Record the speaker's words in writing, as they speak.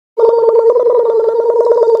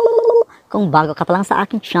Kung bago ka pa lang sa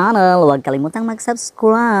aking channel, huwag kalimutang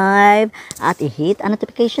mag-subscribe at i-hit ang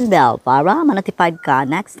notification bell para ma-notified ka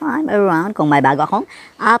next time around kung may bago akong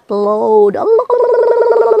upload.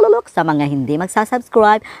 Sa mga hindi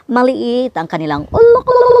magsasubscribe, maliit ang kanilang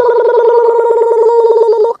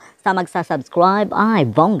sa magsasubscribe ay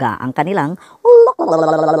bongga ang kanilang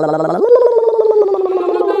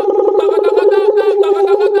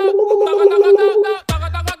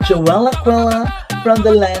Joella Quella from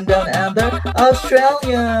the land down under,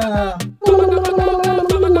 Australia.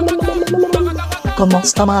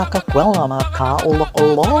 Kumusta mga kakwela, mga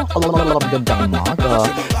kaulok-ulok, magandang umaga.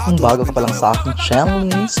 Kung bago ka pa lang sa aking channel,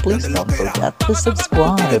 please don't forget to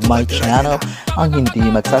subscribe my channel. Ang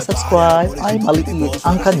hindi magsasubscribe ay maliit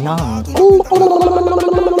ang kanyang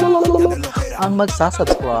ang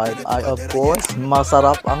magsasubscribe ay of course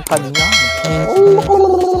masarap ang kanyang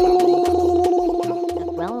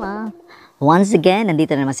Once again,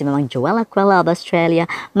 nandito na naman si Mamang Joella Quella of Australia,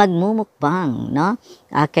 magmumukbang, no?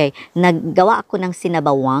 Okay, naggawa ako ng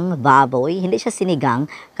sinabawang baboy, hindi siya sinigang,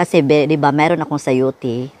 kasi di ba meron akong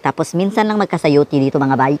sayote, tapos minsan lang magkasayote dito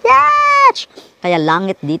mga bayach! Kaya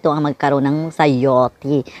langit dito ang magkaroon ng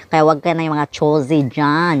sayote. Kaya wag kayo na yung mga choosy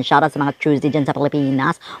dyan. Shout out sa mga choosy dyan sa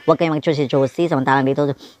Pilipinas. Wag kayong mag-choosy-choosy. Samantalang dito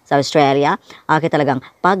sa Australia, okay talagang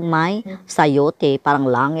pag may sayote, parang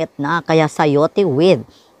langit na. Kaya sayote with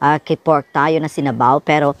pork tayo na sinabaw,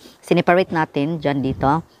 pero siniparate natin dyan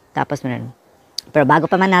dito. Tapos meron. Pero bago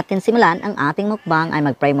pa man natin simulan ang ating mukbang, ay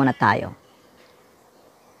mag-pray muna tayo.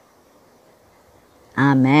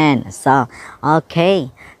 Amen. So, okay.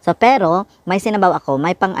 So, pero, may sinabaw ako,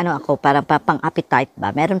 may pang ano ako, parang pang appetite ba?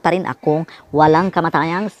 Meron pa rin akong walang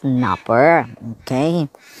kamatayang snapper. Okay.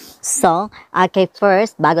 So, okay,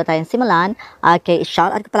 first, bago tayong simulan, okay, shout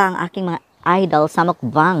out ko pala ang aking mga idol sa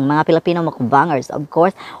mukbang, mga Filipino mukbangers. Of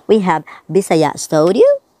course, we have Bisaya Studio,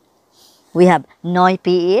 we have Noy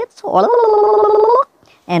Piits,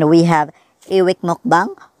 and we have Iwik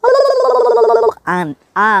Mukbang, and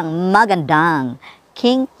ang magandang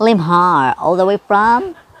King Limhar, all the way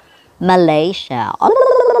from Malaysia.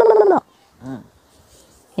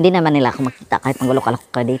 Hindi naman nila ako makita kahit manggulok-alok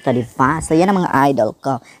ka dito, di ba? So, yan ang mga idol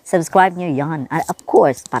ko. Subscribe nyo yan. And of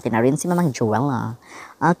course, pati na rin si Mamang Joella.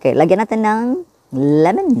 Okay, lagyan natin ng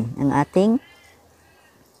lemon ang ating.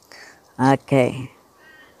 Okay.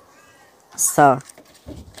 So,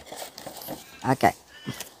 okay.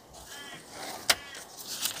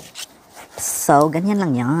 So, ganyan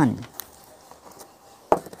lang yan.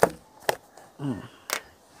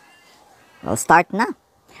 Well, start na.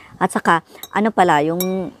 At saka, ano pala,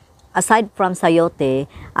 yung aside from sayote,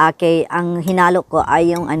 okay, ang hinalo ko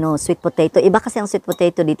ay yung sweet potato. Iba kasi ang sweet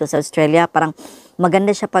potato dito sa Australia. Parang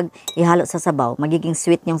maganda siya pag ihalo sa sabaw. Magiging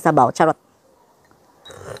sweet yung sabaw. Charot.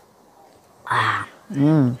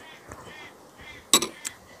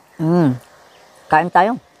 Kain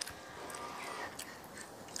tayo.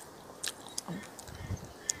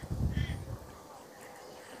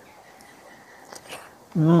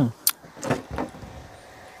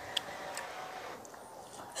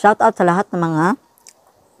 Shout out sa lahat ng mga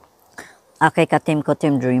ka-team ko,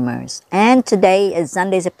 Team Dreamers. And today is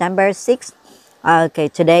Sunday, September 6. Okay,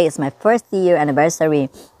 today is my first year anniversary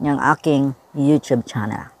ng aking YouTube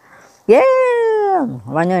channel. Yeah!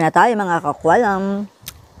 Wanyo na tayo mga kakwalam.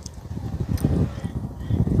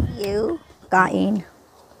 You, kain.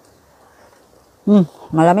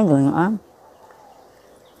 Malamig yun, ah.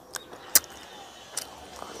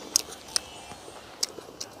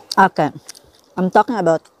 Okay. I'm talking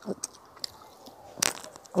about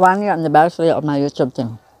 1 year anniversary of my YouTube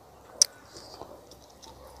thing.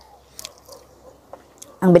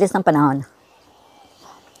 Ang bilis ng panahon.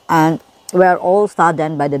 And we're all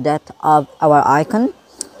saddened by the death of our icon.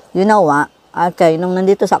 You know what? Okay, nung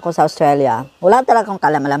nandito ako sa Australia, wala talagang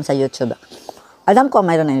kalam-alam sa YouTube. Alam ko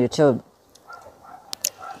mayroon ng YouTube.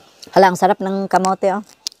 Ang sarap ng kamote, oh.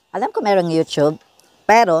 Alam ko mayroong YouTube.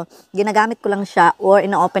 Pero, ginagamit ko lang siya or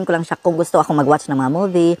ina-open ko lang siya kung gusto ako mag-watch ng mga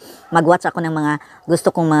movie, mag-watch ako ng mga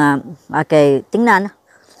gusto kong mga, okay, tingnan.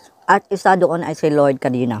 At isa doon ay si Lord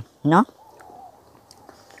kanina, no?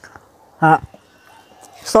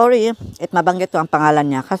 Sorry, mabanggit ko ang pangalan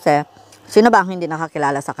niya kasi sino ba ang hindi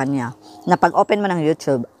nakakilala sa kanya? Na pag-open mo ng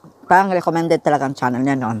YouTube, parang recommended talagang channel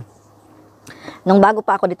niya noon. Nung bago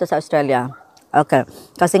pa ako dito sa Australia, okay,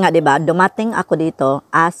 kasi nga diba, dumating ako dito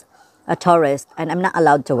as a tourist and I'm not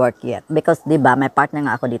allowed to work yet because diba may partner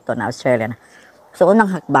nga ako dito na Australian. So unang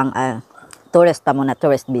hakbang tourist pa muna,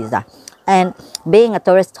 tourist visa. And being a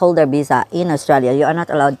tourist holder visa in Australia, you are not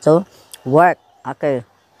allowed to work. Okay,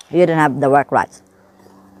 you don't have the work rights,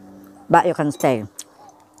 but you can stay.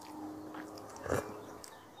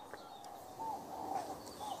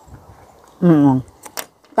 Mm.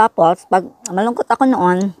 Tapos, pag malungkot ako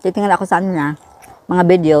noon, titingnan ako sa niya, mga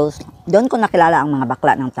videos, doon ko nakilala ang mga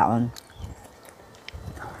bakla ng taon.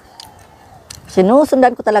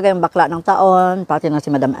 Sinusundan ko talaga yung bakla ng taon, pati na si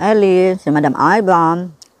Madam Ellie, si Madam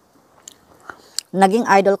Ivan. Naging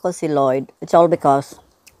idol ko si Lloyd. It's all because,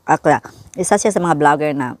 isa siya sa mga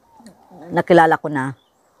vlogger na nakilala ko na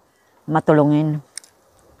matulungin.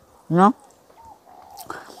 No?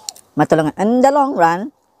 Matulungin. In the long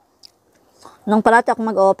run, nung parati ako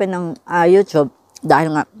mag-open ng YouTube,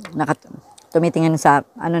 dahil nga tumitingin sa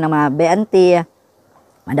ng mga BNT,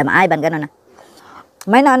 Madam Ivan, gano'n na.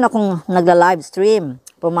 May kong nagla-live stream.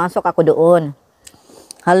 Pumasok ako doon.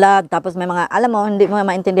 Hala, tapos may mga, alam mo, hindi mo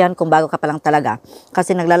maintindihan kung bago ka pa lang talaga.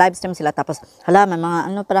 Kasi nagla-live stream sila, tapos, hala, may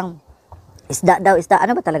mga parang, isda daw, isda.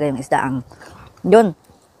 Ano ba talaga yung isda ang, yun.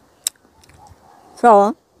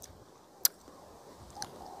 So,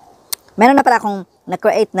 meron na pala akong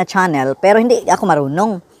na-create na channel, pero hindi ako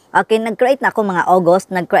marunong. Okay, nag-create na ako mga August,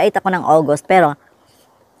 nag-create ako ng August, pero,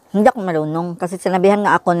 hindi ako marunong kasi sinabihan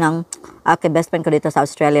nga ako ng best friend ko dito sa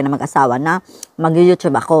Australia na mag-asawa na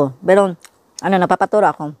mag-YouTube ako. Pero napapaturo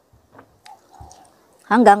ako.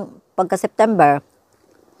 Hanggang pagka-September,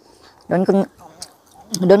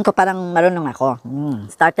 doon ko parang marunong ako.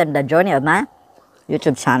 Started the journey of my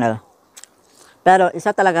YouTube channel. Pero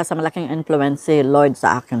isa talaga sa malaking influence si Lloyd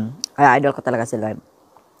sa akin. Kaya idol ko talaga si Lloyd.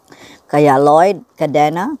 Kaya Lloyd,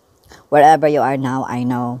 Cadena, wherever you are now, I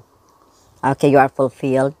know. Okay, you are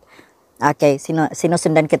fulfilled. Okay,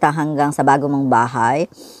 sinusundan kita hanggang sa bago mong bahay.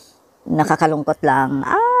 Nakakalungkot lang.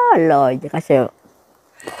 Lloyd, kasi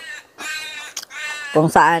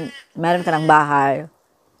kung saan meron ka ng bahay,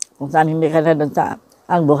 kung saan hindi ka na doon sa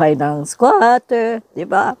ang buhay ng squatter, di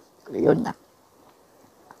ba? Yun na.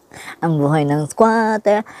 Ang buhay ng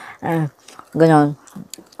squatter. Ganyan.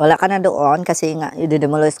 Wala ka na doon kasi nga,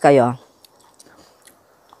 i-demolish kayo.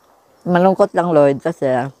 Malungkot lang, Lloyd, kasi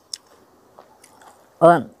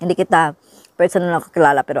hindi kita personal na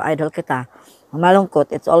kakilala, pero idol kita. Malungkot,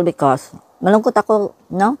 it's all because, malungkot ako,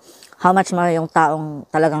 no? How much more yung taong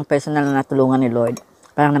talagang personal na natulungan ni Lloyd.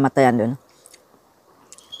 Parang namatayan dun.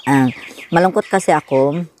 Malungkot kasi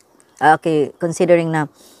ako, considering na,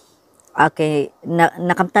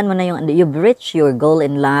 nakamtan mo na you've reached your goal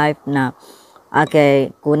in life na,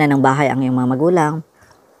 kuna ng bahay ang iyong mga magulang.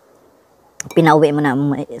 Pinauwi mo na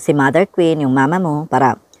si Mother Queen, yung mama mo,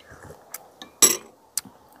 para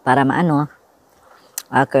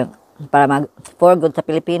for good sa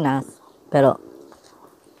Pilipinas. Pero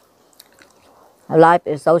life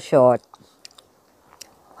is so short.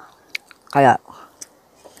 Kaya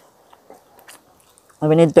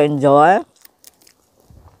we need to enjoy.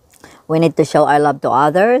 We need to show our love to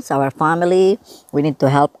others, our family. We need to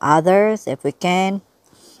help others if we can.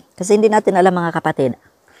 Kasi hindi natin alam, mga kapatid,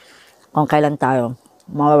 kung kailan tayo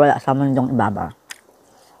mawawala sa mundong ibaba.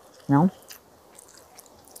 No?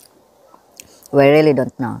 We really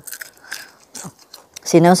don't know.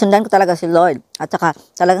 Sinusundan ko talaga si Lloyd. At saka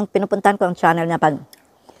talagang pinupuntahan ko ang channel niya pag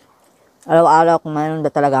araw-araw kung mayroon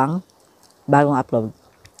ba talagang bagong upload.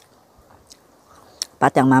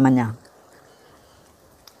 Pati ang mama niya.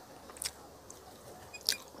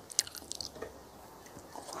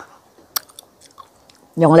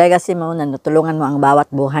 Yung legacy mo na natulungan mo ang bawat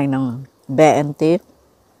buhay ng BNT,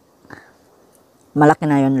 malaki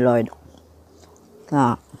na yun, Lloyd.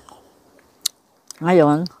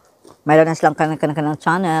 Ngayon, mayroon na silang kanang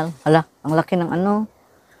channel. Hala, ang laki ng ang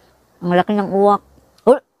laki ng uwak.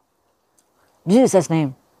 Oh, Jesus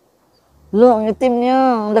name. Lo, ang itim niya.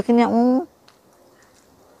 Ang laki niya.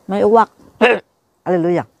 May uwak.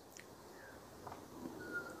 Hallelujah.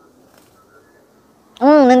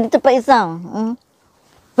 Nandito pa isa.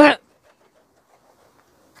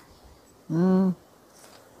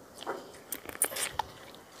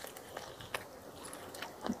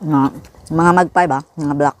 Mga magpay ba?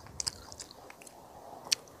 Mga black.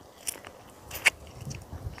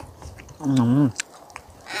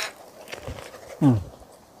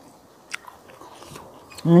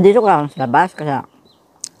 Nandito ka sa labas kasi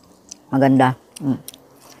maganda.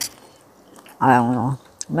 Ayaw,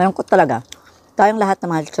 malungkot talaga. Tayong lahat ng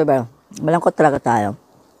mga YouTuber, malungkot talaga tayo.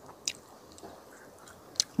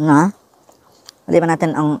 Hindi ba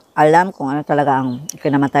natin ang alam kung ano talaga ang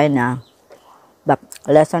kinamatay niya. But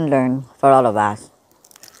lesson learned for all of us.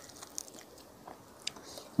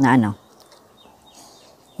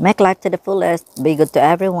 Make life to the fullest. Be good to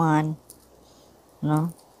everyone. No?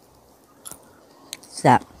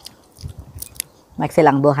 So,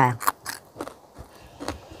 magsilang buhay.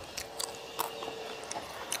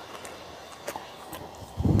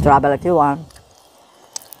 Travel if you want.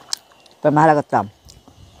 Pero mahalaga ito.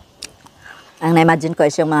 Ang na-imagine ko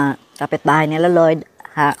is yung mga kapitbahay nila Lloyd,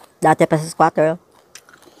 ha, dati pa sa squatter,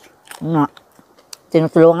 na,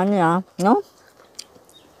 tinutulungan niya, no?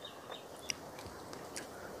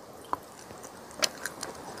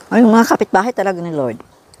 Ay, yung mga kapitbahay talaga ni Lloyd.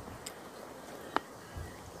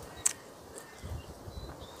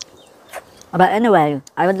 But anyway,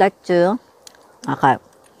 I would like to, okay,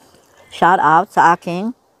 shout out sa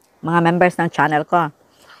aking mga members ng channel ko.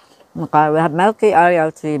 Okay, we have Melky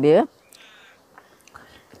Ariel TV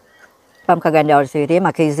from Cagayan City,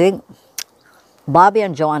 Makisig, Bobby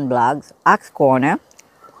and Joanne Vlogs, Axe Corner,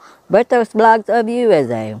 Bertos Vlogs of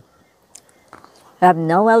USA. We have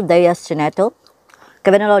Noel Diaz Chineto,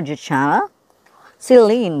 Cabinology Channel,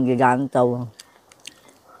 Celine Giganto.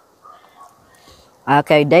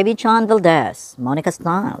 Okay, David John Valdez, Monica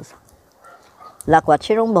Styles,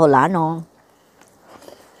 Lakwachirong Boholano,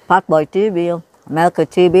 Fatboy TV, Melky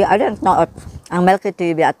TV. I don't know if ang Melky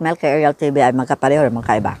TV at Melky Ariel TV ay magkapareho o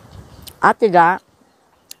magkaiba. At tiga,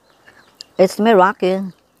 it's me Rocky,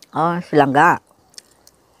 Silangga,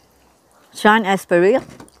 Sean Espery,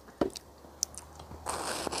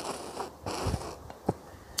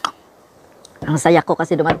 ang saya ko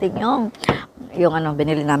kasi dumating yung ano,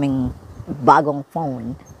 binili naming bagong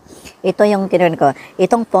phone. Ito yung kinuha ko.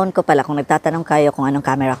 Itong phone ko pala, kung nagtatanong kayo kung anong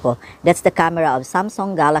camera ko, that's the camera of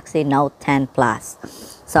Samsung Galaxy Note 10 Plus.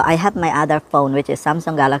 So I have my other phone which is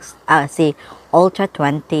Samsung Galaxy Ultra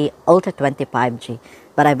 20, Ultra 25G.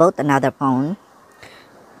 But I bought another phone.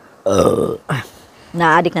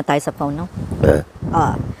 Na-addict na tayo sa phone, no?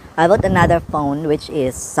 I bought another phone which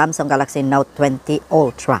is Samsung Galaxy Note 20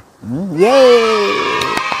 Ultra. Yay!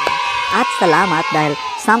 At salamat dahil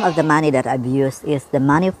some of the money that I've used is the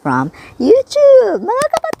money from YouTube. Mga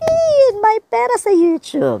kapatid, may pera sa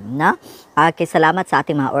YouTube, no? Okay, salamat sa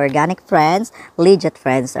ating mga organic friends, legit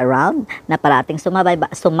friends around na parating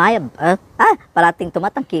parating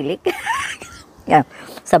tumatangkilik. Yeah,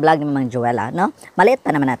 sa vlog ni Mang Joella, no? Maliit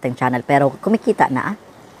pa naman nating channel pero kumikita na.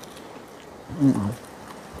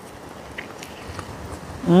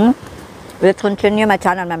 Let's continue my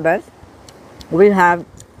channel members. We have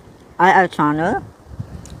IL channel,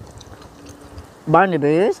 Barney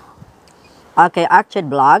Beers, okay, Archid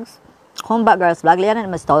Vlogs, Homebot Girls Vlog, Lian and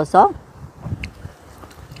Mastoso,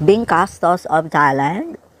 Bing Castos of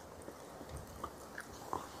Thailand,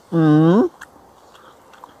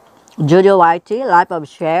 Judio Whitey, Life of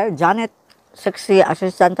Share, Janet, Sexy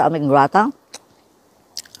Assistant Aming Grata,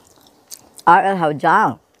 RL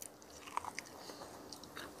Haujao,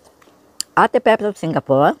 Ate Pep of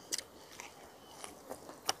Singapore,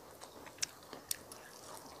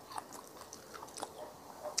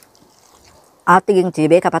 Atiging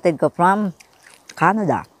TV, kapatid ko from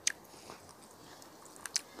Canada.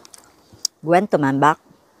 Gwen Tumambak.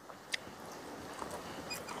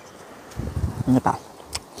 Ano pa?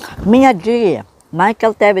 Mia G.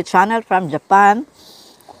 Michael TV Channel from Japan.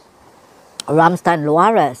 Ramstein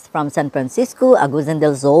Luares from San Francisco, Agusan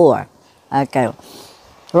del Sur. Okay.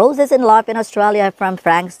 Roses in Love in Australia from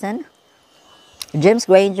Frankston. James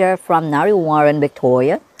Granger from Nari Warren,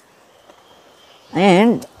 Victoria.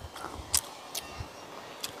 And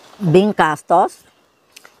Bing Castos,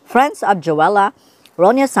 Friends of Joella,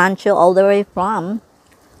 Ronia Sancho all the way from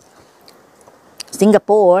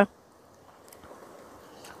Singapore.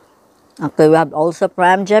 Okay, we have also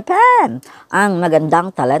from Japan, ang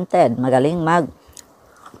magandang talented, magaling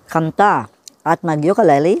magkanta at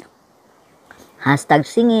mag-ukulele.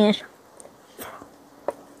 #Singish.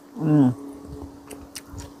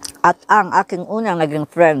 At ang aking unang naging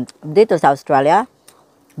friend dito sa Australia,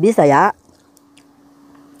 Bisaya.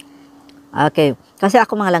 Okay, kasi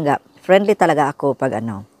ako mga langga, friendly talaga ako pag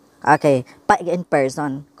ano. Okay, pag in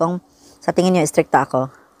person. Kung sa tingin niyo stricta ako,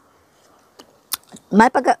 may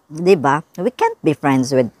pag, di ba? We can't be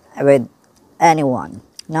friends with anyone,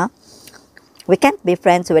 no? We can't be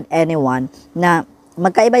friends with anyone na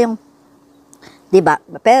magkaiba yung, di ba?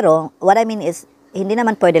 Pero what I mean is, hindi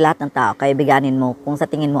naman pwede lahat ng tao kaibiganin mo kung sa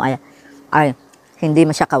tingin mo ay hindi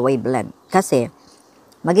mo siya ka-wavelength. Kasi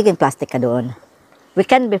magiging plastic ka doon. We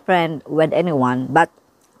can be friend with anyone, but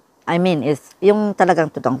I mean is yung talagang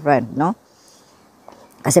totoong friend, no?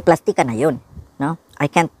 Kasi plastika na yun, no? I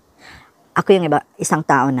can't, ako yung iba, isang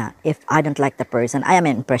tao na if I don't like the person, I am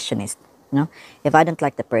an impressionist, no? If I don't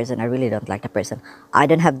like the person, I really don't like the person. I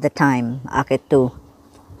don't have the time, okay, to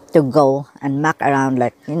go and muck around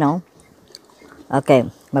like, you know, okay,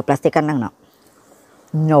 magplastikan lang, no?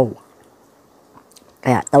 No.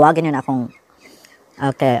 Kaya tawagin yun akong,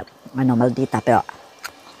 okay, ano, maldita, pero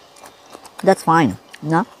that's fine,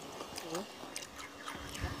 no?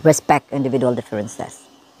 Respect individual differences.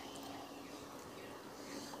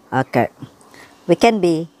 Okay. We can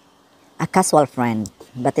be a casual friend,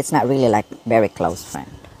 but it's not really like very close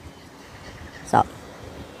friend. So,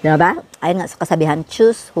 di ba? Ayun nga sa kasabihan,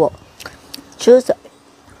 choose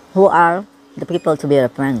who are the people to be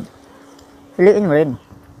your friend. Piliin mo rin.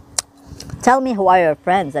 Tell me who are your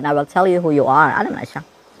friends and I will tell you who you are. Ano na siya?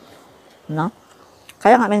 No?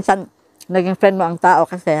 Kaya nga minsan, naging friend mo ang tao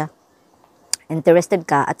kasi interested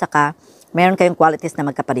ka at saka meron kayong qualities na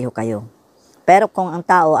magkapareho kayo. Pero kung ang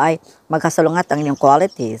tao ay magkasalungat ang inyong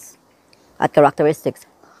qualities at characteristics,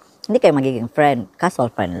 hindi kayo magiging friend.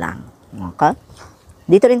 Casual friend lang. Okay?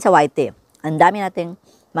 Dito rin sa YT, ang dami nating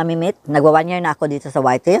mamimit. Nagwa 1 year na ako dito sa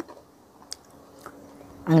YT.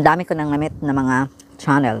 Ang dami ko nang namit na mga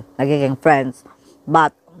channel, nagiging friends.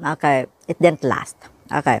 But, okay, it didn't last.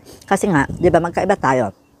 Okay. Kasi nga, di ba, magkaiba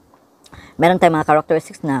tayo. Meron tayong mga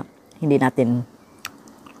characteristics na hindi natin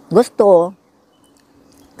gusto.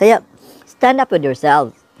 Kaya, stand up with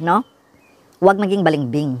yourself, no? Huwag maging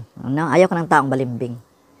balimbing, no? Ayaw ko ng taong balimbing.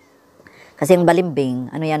 Kasi yung balimbing,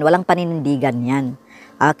 ano yan, walang paninindigan yan.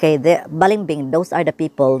 Okay, the balimbing, those are the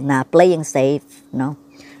people na playing safe, no?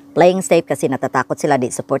 Playing safe kasi natatakot sila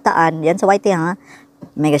di suportaan. Yan sa YT ha.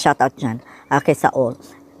 Mega shoutout dyan. Okay, sa all.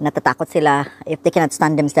 Natatakot sila if they cannot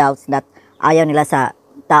stand themselves that ayaw nila sa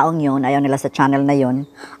taong yun, ayaw nila sa channel na yun.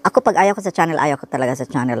 Ako pag ayaw ko sa channel, ayaw ko talaga sa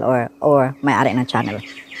channel or may-ari ng channel.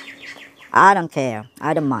 I don't care.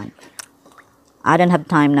 I don't mind. I don't have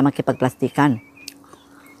time na makipagplastikan.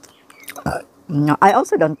 No, I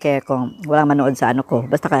also don't care kung walang manood sa ano ko.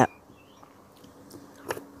 Basta kaya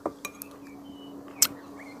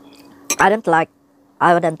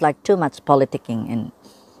I wouldn't like too much politicking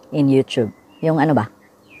in YouTube. Yung ano ba?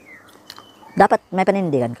 Dapat may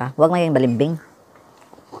panindigan ka. Huwag maging balimbing.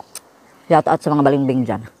 Shout out sa mga balimbing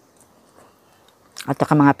dyan. At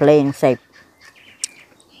saka mga playing safe.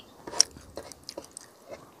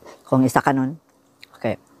 Kung isa ka nun,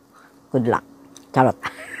 okay, good luck. Charot.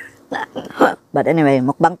 But anyway,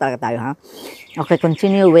 mukbang talaga tayo, ha? Okay,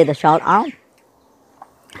 continue with the shout out.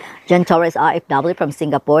 Jen Torres RFW from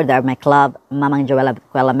Singapore. They're my club, Mamang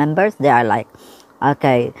Joella members. They are like,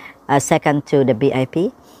 okay, second to the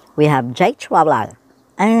BIP. We have Jake Chwabla.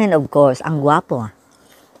 And of course, ang gwapo.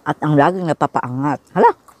 At ang laging napapaangat.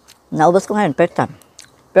 Hala, naubos ko ngayon, first time.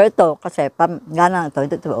 Pero ito, kasi, gana ito,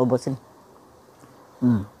 hindi ito ubusin.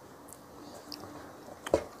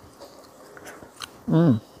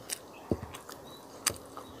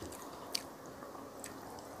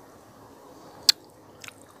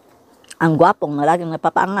 Ang gwapong na laging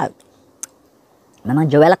napapaangat. Namang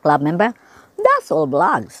Joella Club member, that's all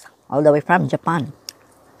vlogs. All the way from Japan.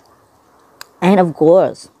 And of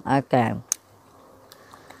course, okay,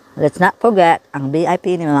 let's not forget, ang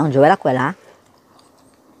VIP ni Mamang Joella Kwela,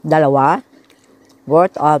 dalawa,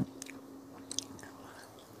 worth of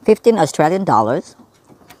 15 Australian dollars.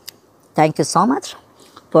 Thank you so much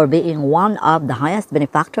for being one of the highest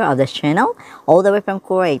benefactor of this channel, all the way from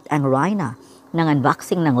Kuwait and Rhina, ng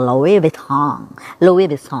unboxing ng Louis Vuitton.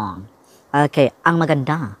 Okay, ang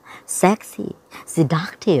maganda, sexy,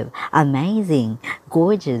 seductive, amazing,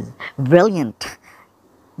 gorgeous, brilliant,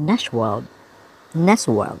 Next World.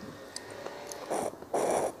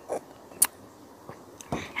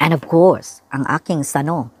 And of course, ang aking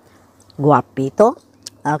sano, guwapito,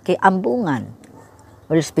 okay, ambungan,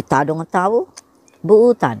 respetado ng tao,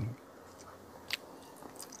 buutan.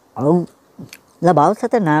 O, labaw sa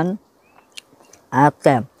tanan,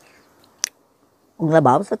 okay,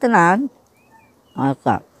 labaw sa tanan,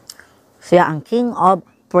 okay, siya ang king of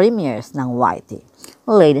premiers ng YT.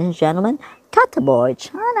 Ladies and gentlemen, Cataboy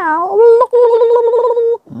Channel.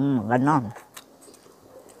 Ganon.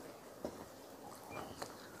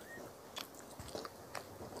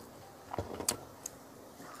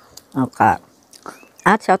 Okay.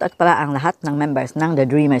 At shoutout pala ang lahat ng members ng The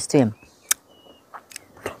Dreamers Team.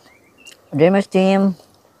 Dreamers Team,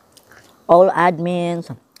 all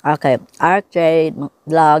admins, okay, Arcade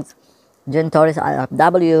Vlogs, Jen Torres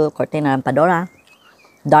RFW, Cortina Lampadora,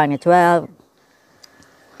 Darnie 12,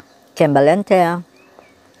 Kim Valente,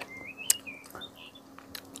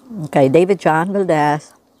 okay, David John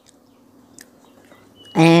Valdez,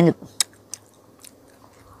 and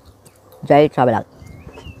Jay Travelat.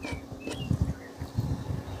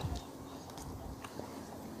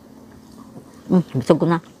 Gusto ko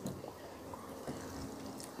na.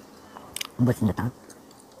 Ubus na tayo.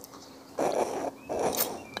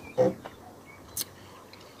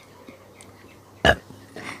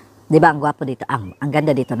 Diba ang gwapo dito? Ang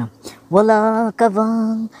ganda dito, no? Wala ka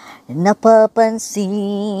bang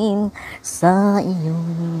napapansin sa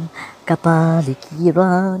iyong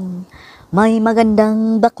kapaligiran? May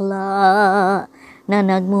magandang bakla na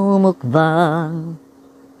nagmumukbang.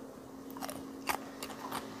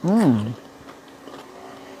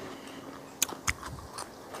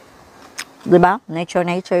 Diba?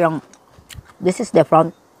 Nature yung, this is the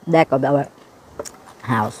front deck of our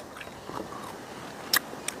house.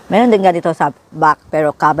 Meron din ganito sa back,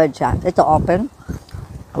 pero covered siya. Ito open,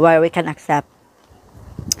 where we can accept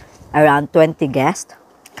around 20 guests.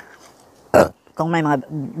 Kung may mga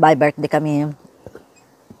by birthday kami,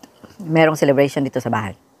 merong celebration dito sa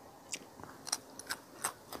bahay.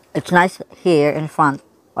 It's nice here in front,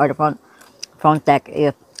 or the front deck,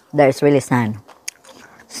 if there's really sun.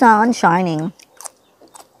 Sun shining.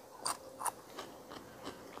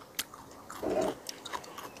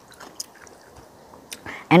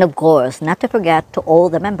 And of course, not to forget to all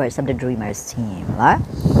the members of the Dreamers team. Right?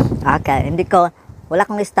 Okay, wala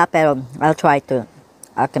kong lista, pero I'll try to,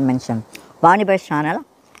 I can mention. Barneyverse Channel,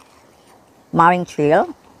 Maring Chill,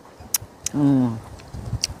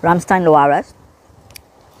 Ramstein Luares,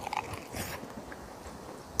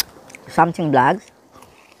 Something Vlogs,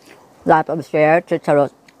 Life of Share,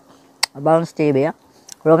 Chicharot, Bounce TV,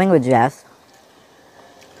 Roaming with Jess,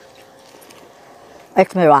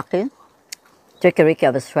 Ex Miraki, Tricky Ricky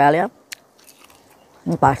of Australia,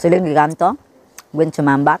 Parceling Giganto, Win to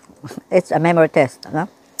Mambak. It's a memory test. No?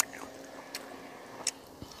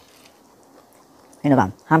 Ano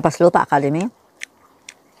ba? Hampas Lupa Academy,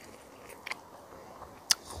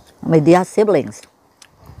 may Diaz Siblings,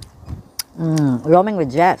 Roaming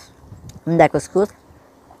with Jess, Hindi Kuskus,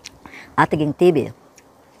 Atiging TV.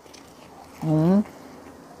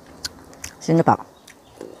 Sino pa?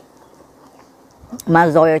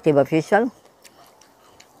 Mazoyer TV Official,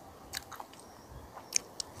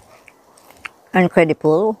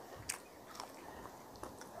 Incredible,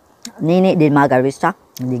 Nini Din Margarista,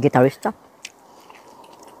 hindi gitarista.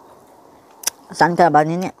 Saan ka ba,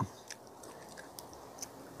 Nini?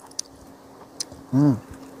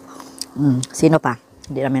 Sino pa?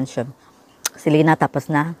 Hindi na mention. Si Lina tapos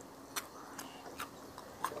na.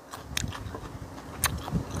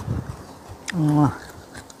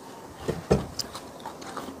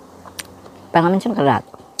 Pang-mention ka lahat.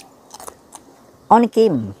 Oni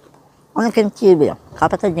Kim TV,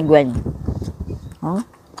 kapatid ni Gwen.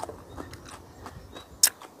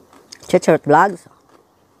 Chicharot Vlogs.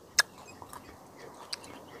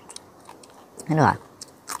 Ano ha?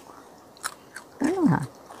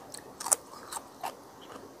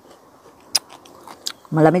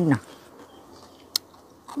 Malamig na.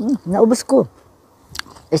 Naubos ko.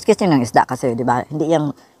 Excuse ng isda kasi, di ba?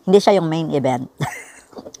 Hindi siya yung main event.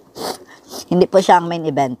 Hindi po siya ang main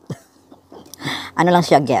event. Ano lang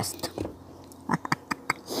siya, guest.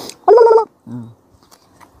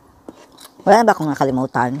 Wala ba akong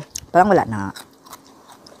nakalimutan? Parang wala na.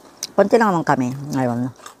 Konti lang naman kami ngayon.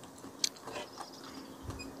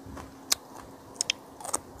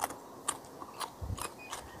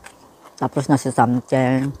 Tapos na si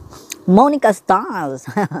something. Monica Stars.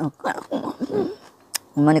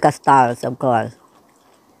 Monica Stars, of course.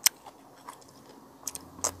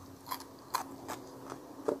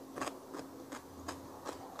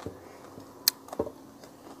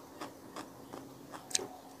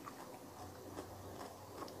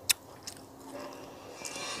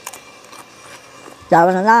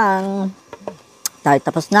 Tawa na lang. Tayo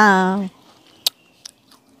tapos na.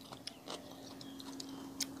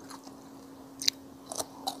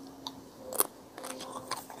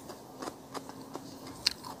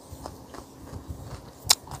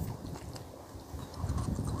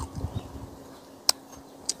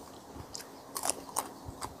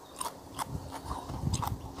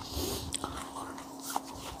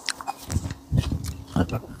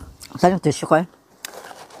 Saan yung tissue ko eh?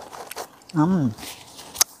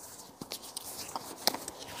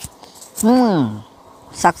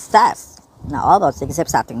 Success! Na almost except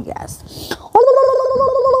sa ating gas.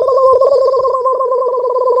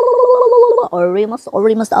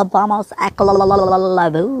 Orimos, abamos,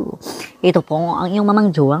 akalalalalalabu. Ito po ang iyong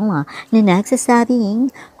mamang jowa na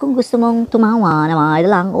nagsasabing kung gusto mong tumawa na may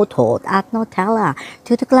lang utot at Nutella,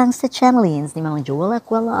 tutok lang sa channelings ni Mamang Jowa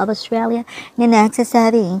of Australia na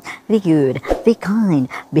nagsasabing be good, be kind,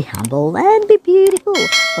 be humble, and be beautiful.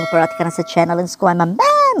 Kung parati ka na sa channelings ko ay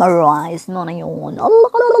ma-memorize mo na yun.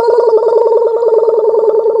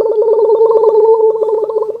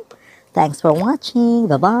 Thanks for watching.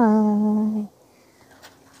 Bye-bye.